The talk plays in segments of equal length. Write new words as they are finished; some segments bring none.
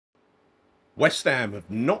West Ham have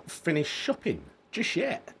not finished shopping just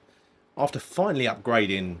yet. After finally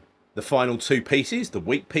upgrading the final two pieces, the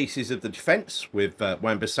weak pieces of the defence with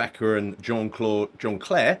Wan-Bissaka and John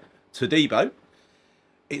Clare to Debo,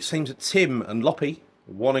 it seems that Tim and Loppy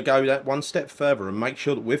want to go that one step further and make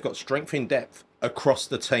sure that we've got strength in depth across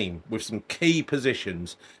the team with some key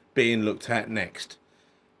positions being looked at next.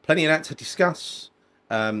 Plenty of that to discuss.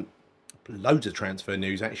 Loads of transfer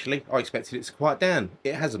news, actually. I expected it to quiet down.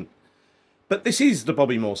 It hasn't. But this is the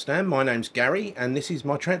Bobby Moore Stand. My name's Gary, and this is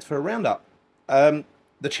my transfer roundup. The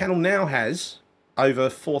channel now has over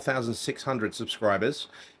 4,600 subscribers.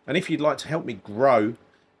 And if you'd like to help me grow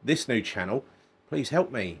this new channel, please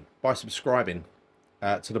help me by subscribing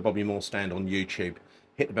to the Bobby Moore Stand on YouTube.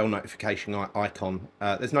 Hit the bell notification icon.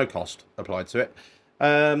 There's no cost applied to it.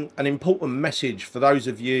 An important message for those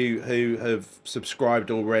of you who have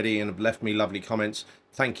subscribed already and have left me lovely comments.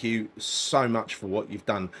 Thank you so much for what you've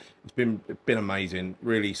done. It's been amazing,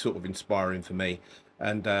 really sort of inspiring for me,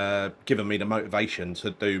 and given me the motivation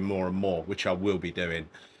to do more and more, which I will be doing.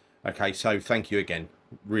 Okay, so thank you again.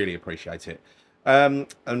 Really appreciate it.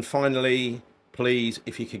 And finally, please,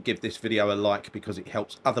 if you could give this video a like, because it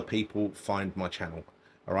helps other people find my channel.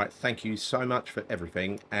 All right, thank you so much for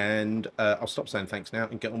everything, and I'll stop saying thanks now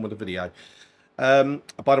and get on with the video.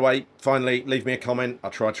 By the way, finally, leave me a comment.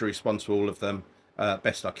 I'll try to respond to all of them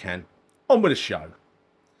best I can. On with the show.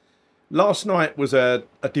 Last night was a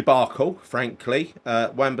debacle, frankly.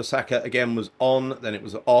 Wan-Bissaka again was on, then it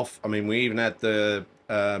was off. I mean, we even had the,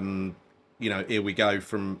 you know, here we go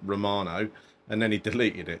from Romano, and then he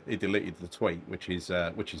deleted it. He deleted the tweet, which is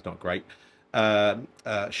not great.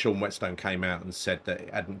 Sean Whetstone came out and said that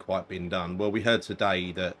it hadn't quite been done. Well, we heard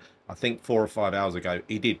today that I think 4 or 5 hours ago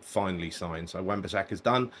he did finally sign. So Wan-Bissaka's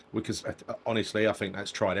done, because honestly I think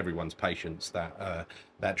that's tried everyone's patience, that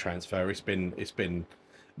that transfer. It's been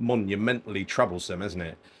monumentally troublesome, hasn't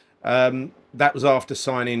it? That was after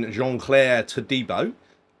signing John Clare to Debo.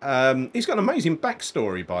 He's got an amazing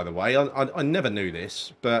backstory, by the way. I never knew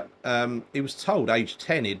this, but he was told age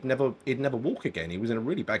 10 he'd never walk again. He was in a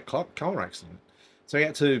really bad car accident, so he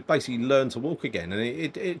had to basically learn to walk again. And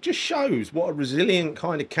it just shows what a resilient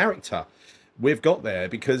kind of character we've got there,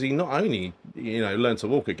 because he not only, you know, learned to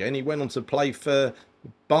walk again, he went on to play for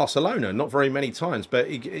Barcelona, not very many times, but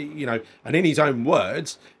he, you know, and in his own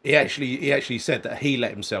words, he actually said that he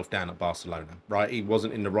let himself down at Barcelona, right? He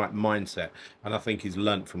wasn't in the right mindset, and I think he's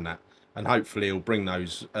learnt from that, and hopefully he'll bring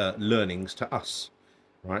those learnings to us,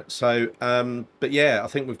 right? So but yeah, I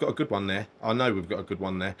think we've got a good one there. I know we've got a good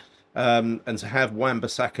one there. And to have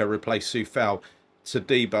Wan-Bissaka replace Soufal to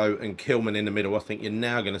Debo and Kilman in the middle, I think you're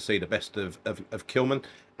now going to see the best of Kilman.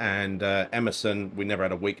 And Emerson, we never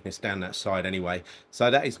had a weakness down that side anyway. So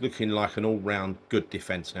that is looking like an all-round good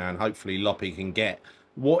defence now. And hopefully Loppy can get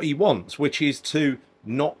what he wants, which is to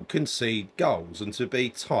not concede goals and to be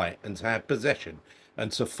tight and to have possession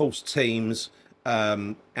and to force teams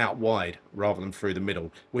out wide rather than through the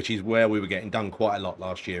middle, which is where we were getting done quite a lot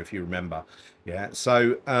last year, if you remember. Yeah,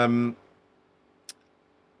 so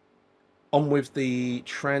on with the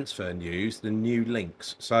transfer news, the new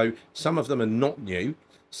links. So some of them are not new,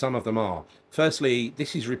 some of them are. Firstly,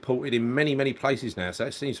 this is reported in many places now, so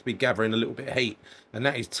it seems to be gathering a little bit of heat, and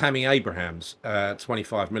that is Tammy Abraham's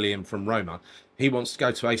 25 million from Roma. He wants to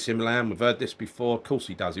go to AC Milan. We've heard this before. Of course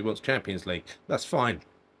he does. He wants Champions League. That's fine.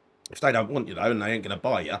 If they don't want you, though, and they ain't going to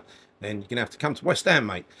buy you, then you're going to have to come to West Ham,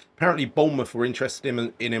 mate. Apparently Bournemouth were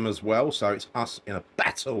interested in him as well, so it's us in a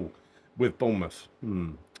battle with Bournemouth.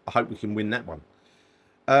 I hope we can win that one.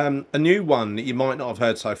 A new one that you might not have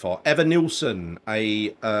heard so far. Evan Nilsson,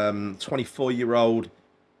 a 24-year-old,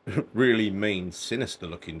 really mean,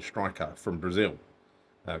 sinister-looking striker from Brazil.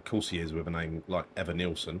 Of course he is, with a name like Evan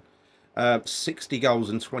Nilsson. 60 goals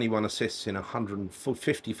and 21 assists in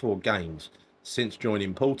 154 games since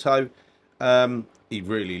joining Porto. He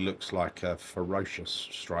really looks like a ferocious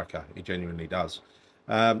striker. He genuinely does.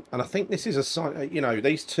 And I think this is a sign, you know,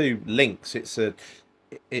 these two links, it's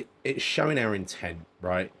showing our intent,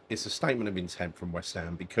 right? It's a statement of intent from West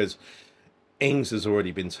Ham, because Ings has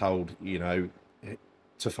already been told, you know,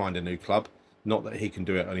 to find a new club. Not that he can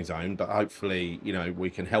do it on his own, but hopefully, you know,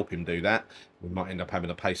 we can help him do that. We might end up having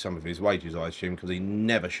to pay some of his wages, I assume, because he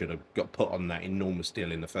never should have got put on that enormous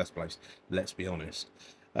deal in the first place. Let's be honest.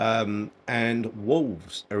 And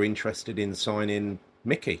Wolves are interested in signing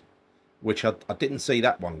Mickey, which I didn't see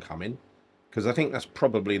that one coming, because I think that's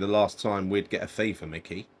probably the last time we'd get a fee for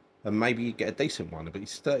Mickey, and maybe you'd get a decent one. But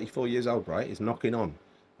he's 34 years old, right? He's knocking on.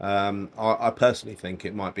 I personally think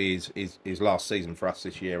it might be his last season for us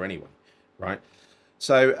this year anyway, right?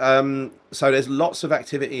 So there's lots of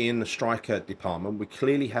activity in the striker department. We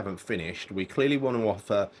clearly haven't finished. We clearly want to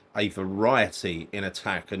offer a variety in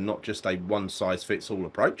attack and not just a one-size-fits-all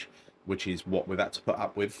approach, which is what we've had to put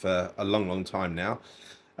up with for a long, long time now.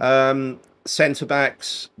 Centre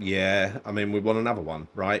backs, yeah. I mean, we want another one,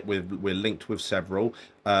 right? We're linked with several.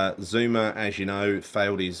 Zuma, as you know,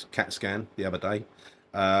 failed his CAT scan the other day.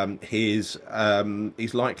 He's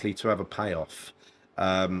likely to have a payoff.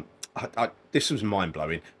 This was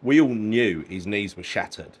mind-blowing. We all knew his knees were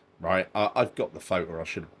shattered, right? I've got the photo. I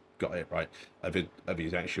should have got it right of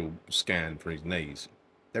his actual scan for his knees.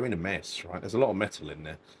 They're in a mess, right? There's a lot of metal in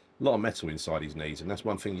there, a lot of metal inside his knees, and that's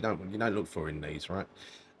one thing you don't look for in knees, right?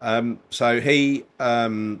 So he,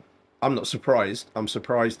 I'm not surprised. I'm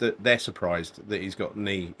surprised that they're surprised that he's got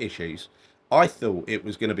knee issues. I thought it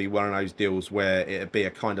was going to be one of those deals where it'd be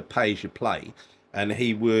a kind of pay-as-you-play, and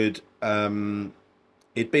he would,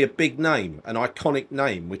 it'd be a big name, an iconic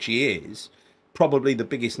name, which he is, probably the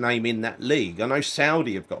biggest name in that league. I know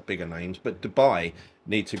Saudi have got bigger names, but Dubai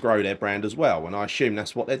need to grow their brand as well, and I assume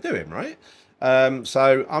that's what they're doing, right?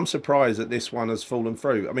 So I'm surprised that this one has fallen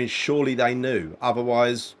through. I mean, surely they knew.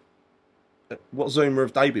 Otherwise, what Zuma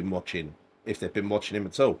have they been watching, if they've been watching him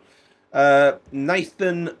at all?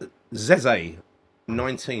 Nathan Zeze,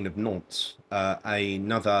 19 of Nantes,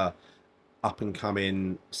 another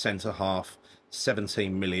up-and-coming centre-half,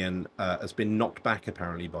 17 million, has been knocked back,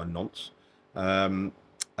 apparently, by Nantes. Yeah,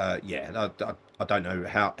 I don't know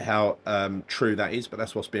how true that is, but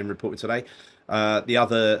that's what's being reported today. The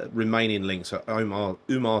other remaining links are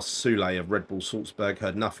Umar Soule of Red Bull Salzburg,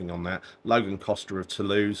 heard nothing on that. Logan Costa of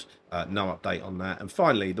Toulouse, no update on that. And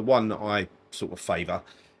finally, the one that I sort of favour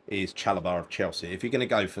is Chalobah of Chelsea. If you're going to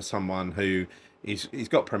go for someone who he's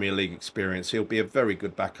got Premier League experience, he'll be a very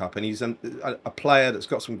good backup, and he's a player that's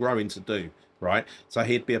got some growing to do, right? So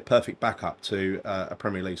he'd be a perfect backup to a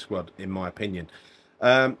Premier League squad, in my opinion.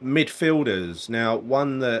 Midfielders, now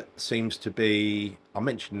one that seems to be, I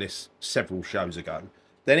mentioned this several shows ago,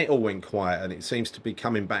 then it all went quiet, and it seems to be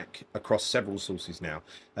coming back across several sources now,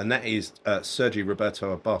 and that is Sergi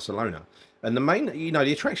Roberto of Barcelona. And the main,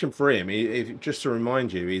 the attraction for him, just to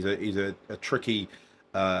remind you, he's a tricky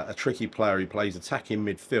player. He plays attacking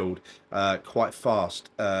midfield, quite fast,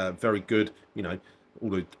 very good.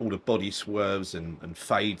 All the body swerves and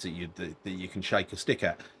fades that you can shake a stick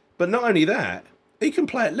at. But not only that, he can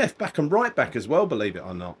play at left back and right back as well, believe it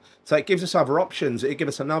or not. So it gives us other options. It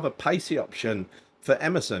gives us another pacey option for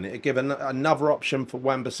Emerson. It give another option for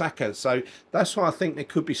Wan-Bissaka. So that's why I think there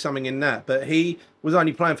could be something in that. But he was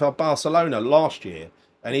only playing for Barcelona last year,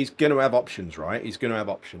 and he's going to have options, right? He's going to have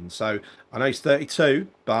options. So I know he's 32,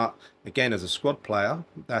 but again, as a squad player,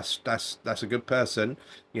 that's a good person.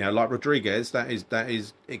 Like Rodriguez, that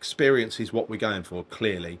is experience is what we're going for,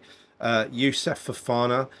 clearly. Youssef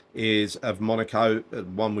Fofana is of Monaco,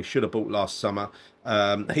 one we should have bought last summer.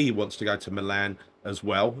 He wants to go to Milan as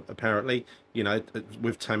well, apparently.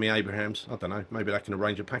 With Tammy Abrahams, I don't know, maybe they can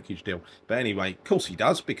arrange a package deal. But anyway, of course he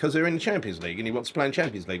does, because they're in the Champions League and he wants to play in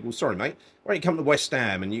Champions League. Well, sorry, mate. Why don't you come to West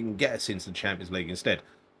Ham and you can get us into the Champions League instead,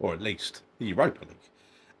 or at least the Europa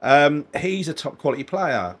League. He's a top quality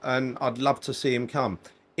player, and I'd love to see him come.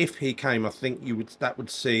 If he came, I think that would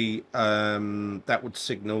signal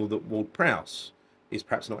that Ward-Prowse is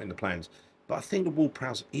perhaps not in the plans. But I think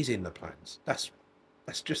Ward-Prowse is in the plans. That's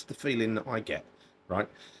just the feeling that I get, right?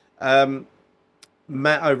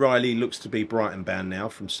 Matt O'Reilly looks to be Brighton bound now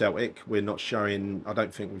from Celtic. We're not showing, I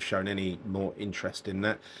don't think we've shown any more interest in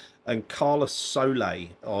that. And Carlos Soule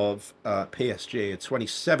of PSG, a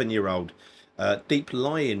 27-year-old deep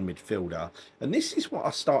lying midfielder. And this is what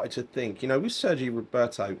I started to think, with Sergi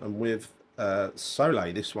Roberto and with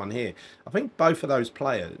Soule, this one here. I think both of those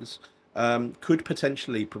players could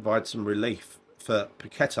potentially provide some relief for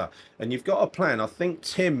Paqueta. And you've got a plan. I think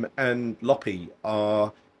Tim and Loppy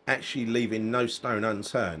are actually leaving no stone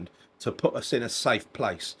unturned to put us in a safe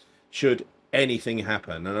place should anything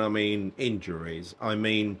happen. And I mean injuries, I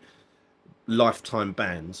mean lifetime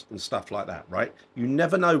bans and stuff like that, right? You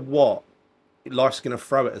never know what life's going to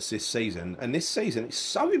throw at us this season, and this season is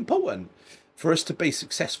so important for us to be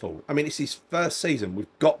successful. I mean, it's his first season.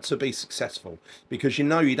 We've got to be successful, because you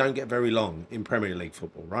don't get very long in Premier League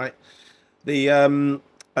football, right?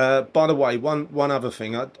 By the way, one other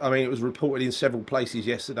thing, I mean, it was reported in several places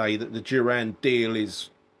yesterday that the Duran deal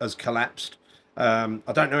has collapsed. I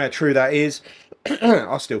don't know how true that is.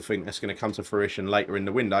 I still think that's going to come to fruition later in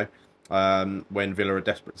the window, when Villa are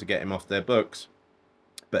desperate to get him off their books.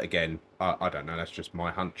 But again, I don't know. That's just my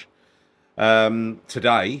hunch.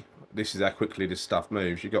 Today, this is how quickly this stuff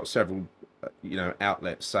moves. You've got several,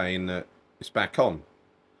 outlets saying that it's back on.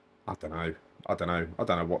 I don't know. I don't know. I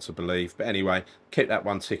don't know what to believe. But anyway, keep that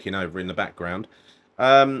one ticking over in the background.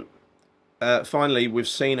 Finally, we've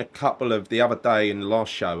seen a couple of, the other day in the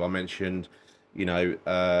last show I mentioned, you know,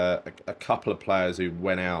 a couple of players who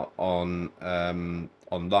went out on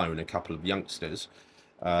loan, a couple of youngsters.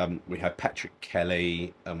 We had Patrick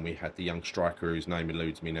Kelly, and we had the young striker whose name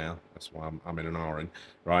eludes me now. That's why I'm in an R in,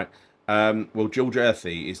 right? Well, George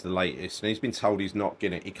Earthy is the latest, and he's been told he's not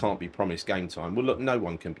getting it. He can't be promised game time. Well, look, no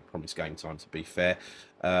one can be promised game time, to be fair.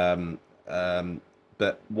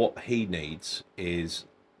 But what he needs is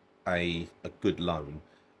a good loan.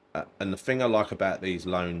 And the thing I like about these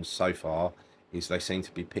loans so far is they seem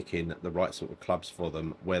to be picking the right sort of clubs for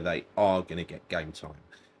them where they are going to get game time.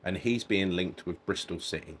 And he's being linked with Bristol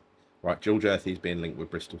City, right? George Earthy's being linked with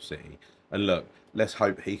Bristol City. And look, let's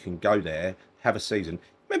hope he can go there, have a season.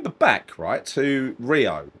 Remember back, right, to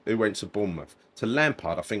Rio, who went to Bournemouth, to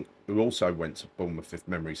Lampard, I think, who also went to Bournemouth, if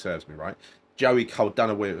memory serves me right. Joey Cole, don't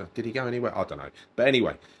know where, did he go anywhere? I don't know. But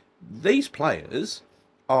anyway, these players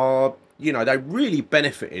are, you know, they really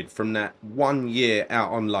benefited from that 1 year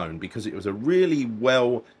out on loan because it was a really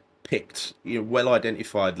well picked, you know, well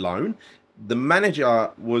identified loan. The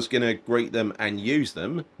manager was going to greet them and use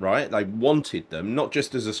them, right? They wanted them, not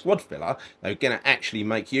just as a squad filler. They were going to actually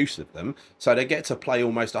make use of them. So they get to play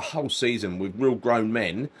almost a whole season with real grown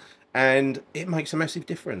men. And it makes a massive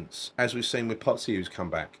difference, as we've seen with Potsy, who's come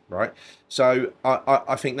back, right? So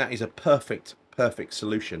I think that is a perfect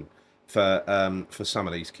solution for some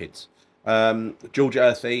of these kids. George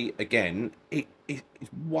Earthy, again, he's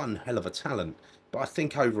one hell of a talent. But I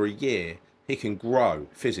think over a year, he can grow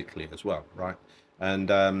physically as well, right? And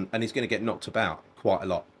he's going to get knocked about quite a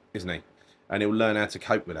lot, isn't he? And he'll learn how to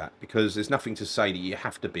cope with that because there's nothing to say that you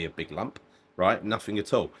have to be a big lump, right? Nothing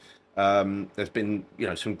at all. There's been, you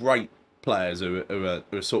know, some great players who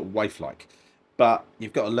are sort of waif-like, but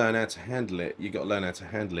you've got to learn how to handle it. You've got to learn how to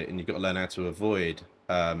handle it, and you've got to learn how to avoid,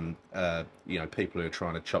 you know, people who are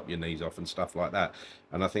trying to chop your knees off and stuff like that.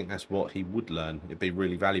 And I think that's what he would learn. It'd be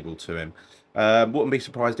really valuable to him. Wouldn't be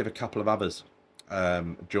surprised if a couple of others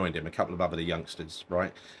joined him, a couple of other youngsters,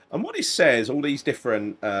 right? And what it says, all these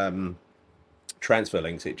different transfer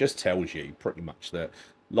links, it just tells you pretty much that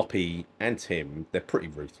Loppy and Tim, they're pretty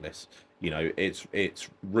ruthless. You know, it's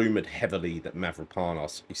rumoured heavily that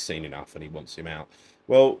Mavropanos is seen enough and he wants him out.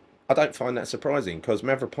 Well, I don't find that surprising because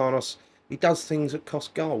Mavropanos, he does things that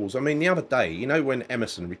cost goals. I mean, the other day, you know, when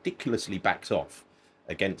Emerson ridiculously backed off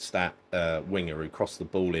against that winger who crossed the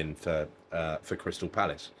ball in for Crystal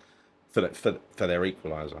Palace for their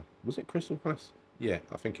equaliser. Was it Crystal Palace? Yeah,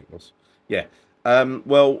 I think it was. Yeah.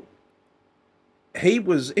 Well, he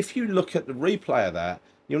was. If you look at the replay of that,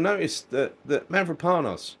 you'll notice that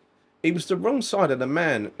Mavropanos, he was the wrong side of the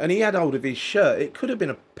man, and he had hold of his shirt. It could have been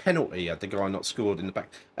a penalty had the guy not scored in the back,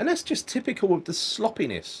 and that's just typical of the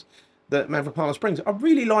sloppiness that Mavropanos brings. I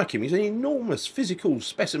really like him. He's an enormous physical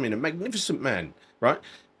specimen, a magnificent man, right?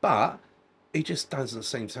 But he just doesn't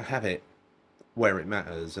seem to have it where it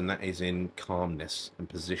matters, and that is in calmness and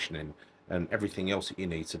positioning and everything else that you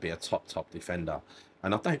need to be a top defender.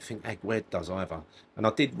 And I don't think Aguerd does either. And I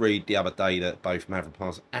did read the other day that both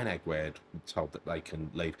Mavropanos and Aguerd were told that they can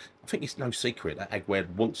leave. I think it's no secret that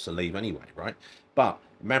Aguerd wants to leave anyway, right? But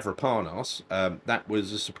Mavropanos, that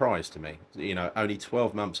was a surprise to me. You know, only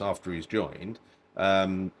 12 months after he's joined,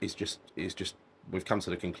 it's just we've come to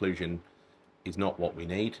the conclusion he's not what we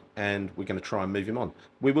need, and we're going to try and move him on.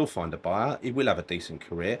 We will find a buyer. He will have a decent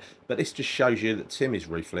career, but this just shows you that Tim is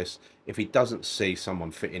ruthless. If he doesn't see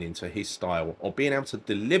someone fitting into his style or being able to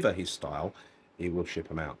deliver his style, he will ship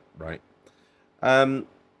them out, right? And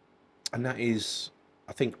that is,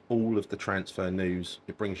 I think, all of the transfer news.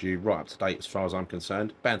 It brings you right up to date as far as I'm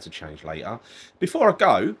concerned. Bound to change later. Before I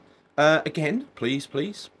go, again, please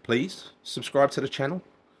subscribe to the channel.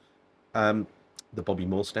 The Bobby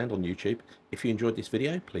Moore Stand on YouTube. If you enjoyed this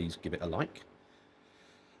video, please give it a like.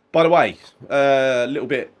 By the way, a little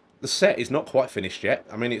bit, the set is not quite finished yet.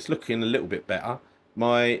 I mean, it's looking a little bit better.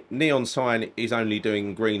 My neon sign is only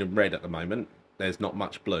doing green and red at the moment. There's not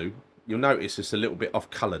much blue. You'll notice it's a little bit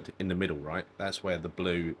off-coloured in the middle, right? That's where the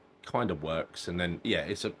blue kind of works. And then, yeah,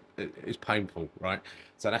 it's painful, right?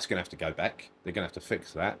 So that's going to have to go back. They're going to have to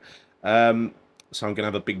fix that. So I'm going to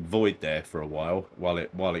have a big void there for a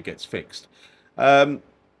while it gets fixed. I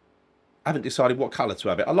haven't decided what colour to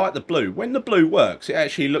have it. I like the blue. When the blue works, it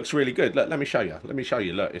actually looks really good. Look, let me show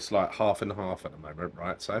you. Look, it's like half and half at the moment,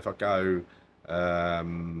 right? So if I go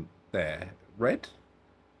there, red,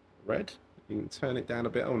 you can turn it down a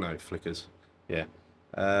bit. Oh no, it flickers. Yeah,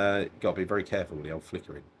 got to be very careful with the old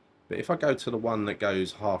flickering. But if I go to the one that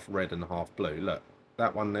goes half red and half blue, look,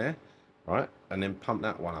 that one there, right? And then pump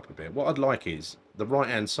that one up a bit. What I'd like is the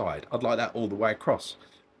right-hand side. I'd like that all the way across.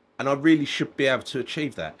 And I really should be able to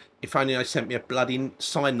achieve that. If only they sent me a bloody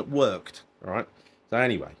sign that worked, all right? So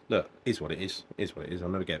anyway, look, is what it is. Is what it is. I'll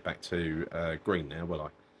never get back to green now, will I?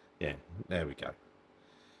 Yeah, there we go.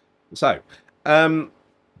 So,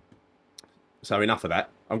 so enough of that.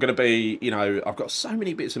 I'm going to be, you know, I've got so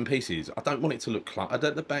many bits and pieces. I don't want it to look cluttered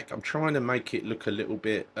at the back. I'm trying to make it look a little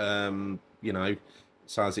bit, you know,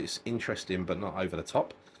 so as it's interesting but not over the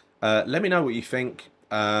top. Let me know what you think.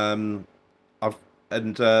 And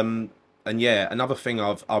yeah, another thing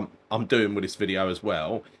I'm doing with this video as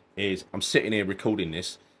well is I'm sitting here recording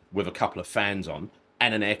this with a couple of fans on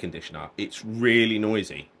and an air conditioner. It's really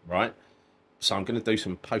noisy, right? So I'm going to do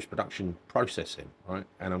some post-production processing, right?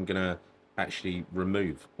 And I'm going to actually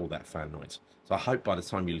remove all that fan noise. So I hope by the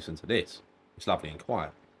time you listen to this, it's lovely and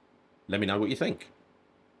quiet. Let me know what you think.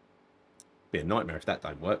 Be a nightmare if that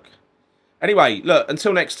don't work. Anyway, look,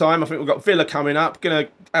 until next time, I think we've got Villa coming up. Going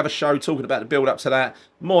to have a show talking about the build-up to that.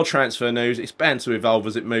 More transfer news. It's bound to evolve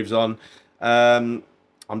as it moves on. I'm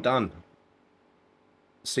done.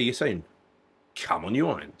 See you soon. Come on, you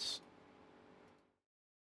irons.